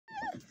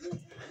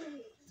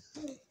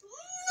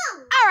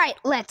Alright,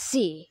 let's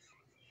see.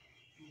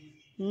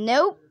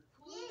 Nope.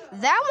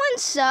 That one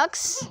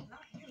sucks.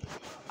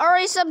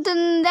 Alright,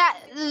 something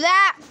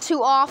that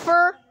to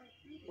offer.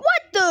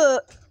 What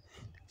the?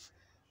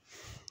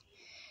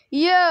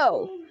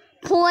 Yo,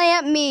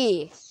 plant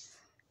me.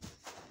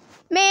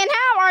 Man,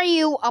 how are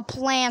you a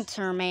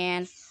planter,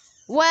 man?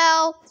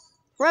 Well,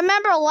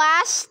 remember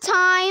last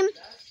time?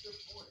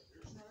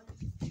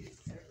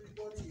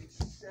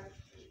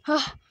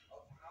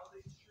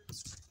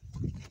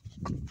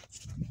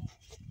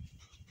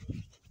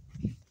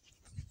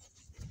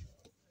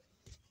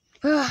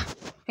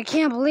 I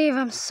can't believe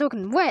I'm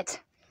soaking wet.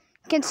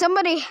 Can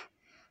somebody...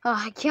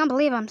 Oh, I can't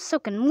believe I'm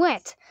soaking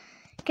wet.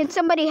 Can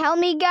somebody help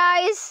me,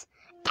 guys?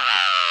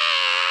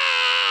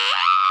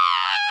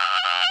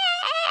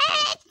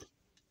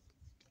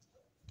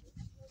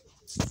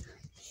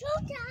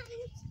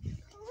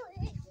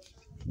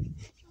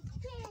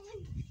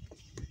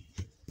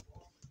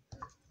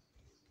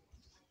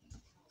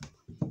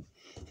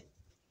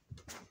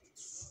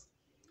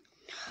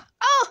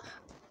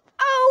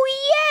 Oh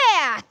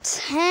yeah!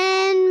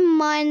 10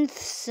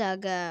 months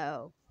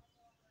ago.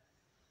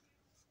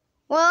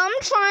 Well, I'm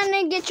trying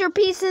to get your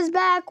pieces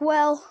back.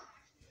 Well,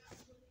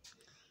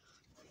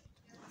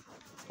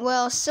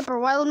 Super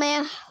Wild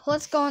Man,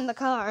 let's go in the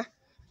car.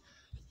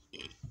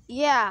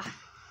 Yeah.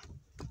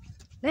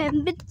 The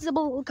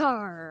invincible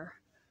car.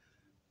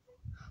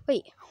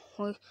 Wait,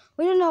 we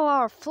don't know where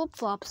our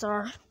flip-flops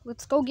are.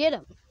 Let's go get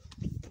them.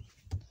 They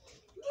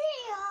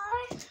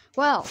are.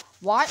 Well,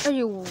 what are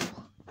you...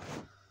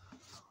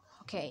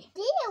 Okay.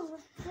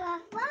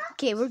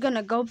 Okay, we're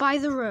gonna go by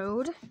the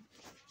road.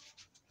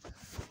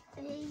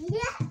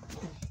 Yeah.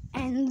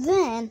 And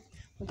then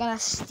we're gonna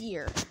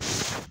steer.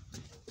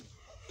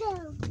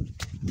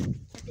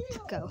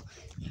 Go.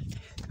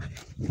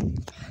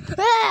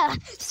 Ah!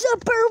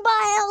 Super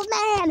Wild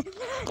Man!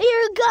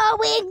 You're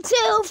going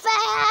too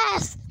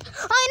fast!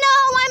 I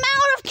know, I'm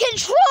out of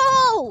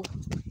control!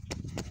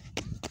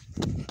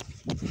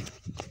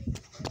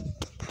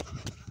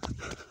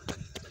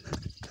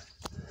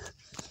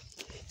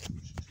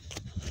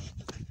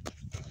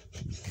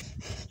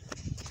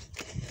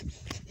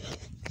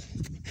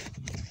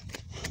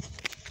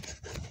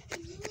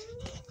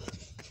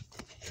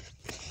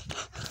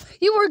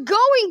 You were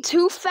going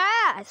too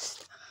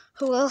fast.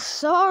 Well,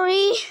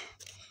 sorry.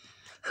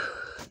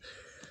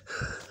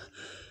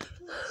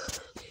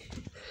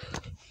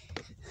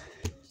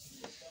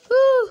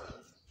 Whew.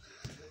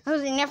 That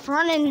was enough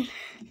running.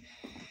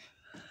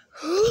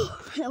 Whew.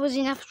 That was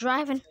enough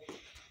driving.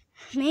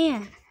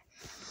 Man.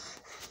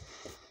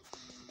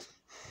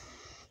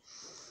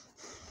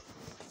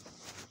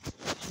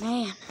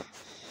 Man.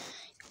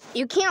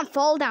 You can't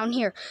fall down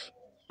here.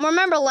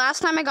 Remember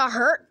last time I got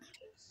hurt?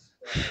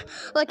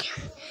 Like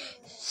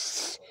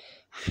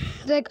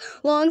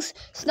lungs,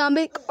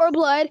 stomach, or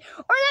blood,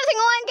 or nothing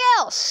like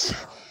else.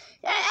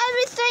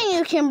 Everything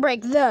you can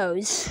break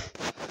those.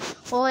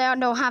 Well, I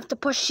don't have to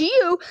push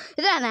you,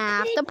 then I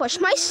have to push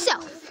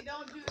myself.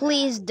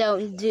 Please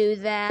don't do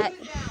that.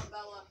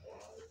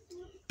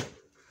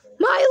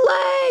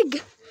 My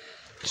leg!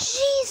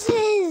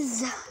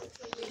 Jesus!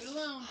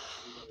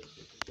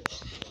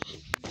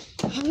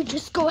 Let me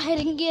just go ahead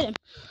and get him.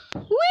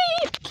 Whee!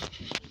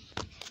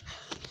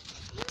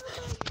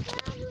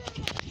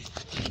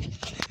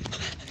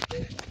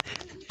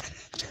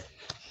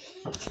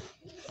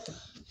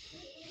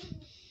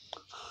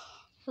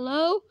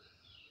 Hello?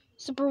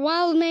 Super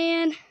Wild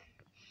Man?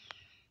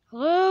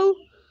 Hello?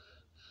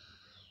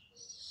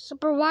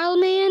 Super Wild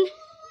Man?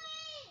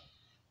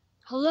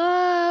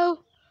 Hello?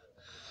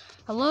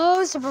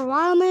 Hello, Super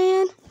Wild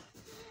Man?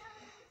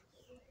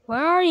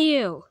 Where are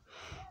you?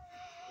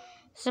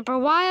 Super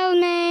Wild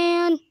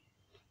Man?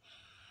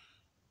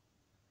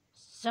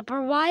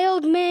 Super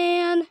Wild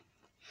Man?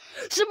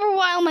 Super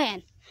Wild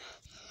Man!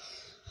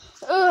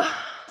 Ugh.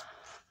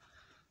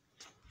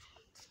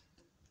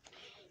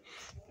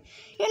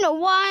 You know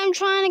why I'm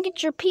trying to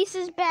get your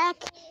pieces back,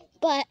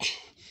 but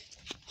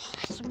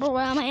Super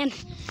Wild Man,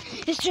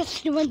 it's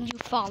just when you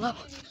follow.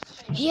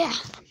 Yeah.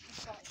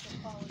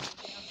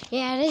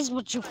 Yeah, it is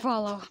what you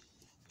follow.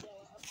 Not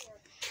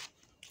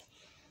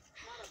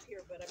up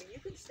here, but I mean, you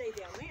could stay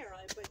down there,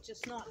 but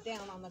just not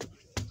down on the,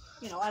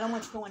 I don't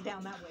want you going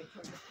down that way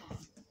for the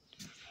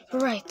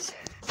pond. Right.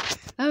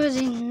 That was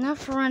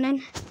enough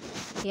running.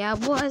 Yeah,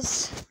 it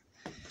was.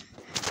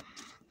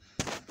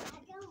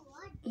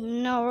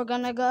 No, we're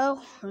gonna drive.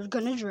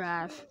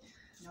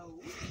 No.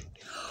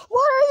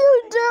 What are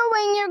you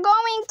doing? You're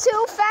going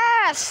too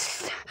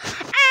fast.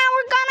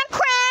 We're gonna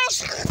crash.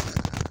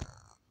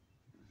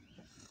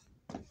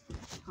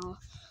 Oh,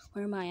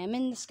 where am I? I'm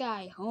in the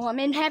sky. Oh, I'm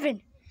in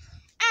heaven.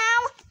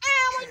 Ow,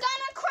 we're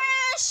gonna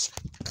crash.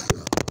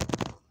 All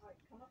right,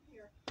 come up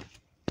here.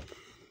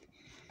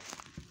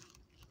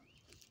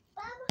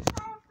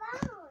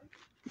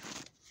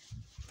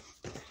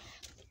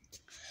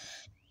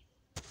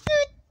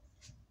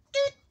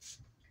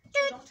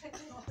 Don't take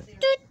it off of there.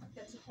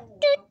 That's a hole.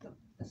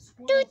 The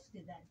squirrels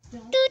did that.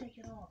 Don't take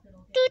it off.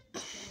 It'll get...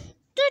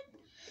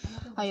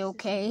 Are you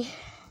okay?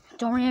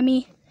 Don't ram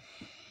me.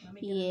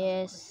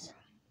 Yes.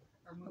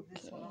 Or move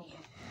this one over.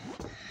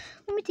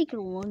 Let me take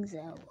your lungs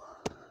out.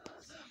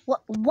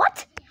 What?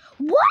 What?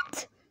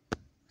 What?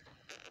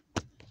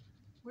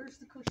 Where's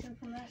the cushion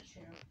from that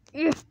chair?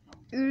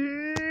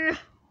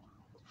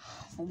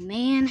 Oh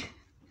man.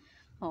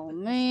 Oh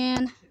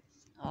man.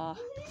 I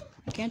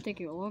can't take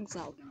your lungs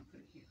out.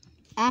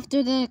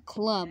 After the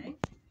club. Okay.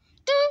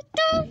 Doo,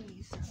 doo.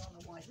 Please, I don't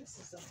know why this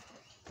is a...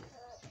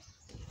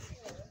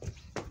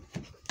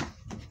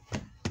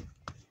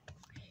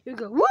 You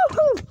go,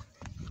 woohoo!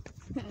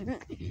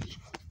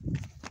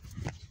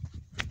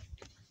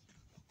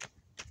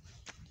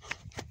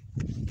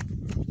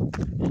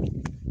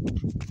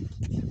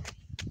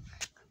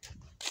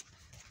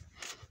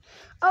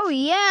 Oh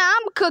yeah,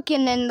 I'm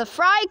cooking in the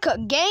fry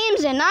cook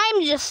games and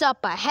I'm just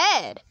up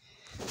ahead.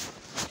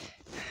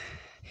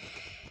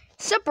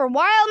 Super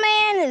Wild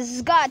Man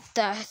has got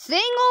the thing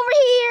over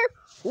here.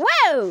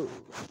 Whoa!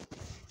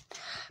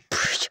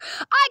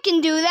 I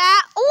can do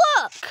that.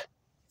 Look!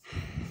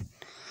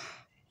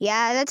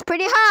 Yeah, that's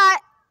pretty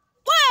hot.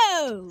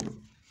 Whoa!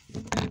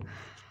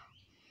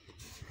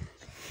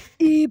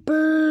 It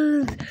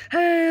burns.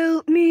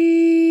 Help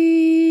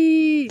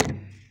me!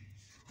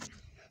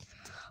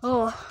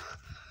 Oh,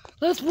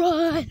 let's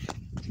run.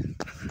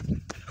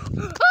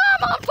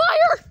 I'm on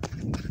fire!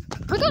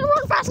 I gotta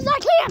run fast as I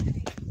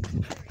can.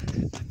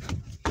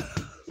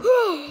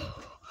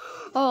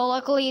 Oh,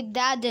 luckily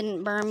that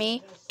didn't burn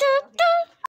me.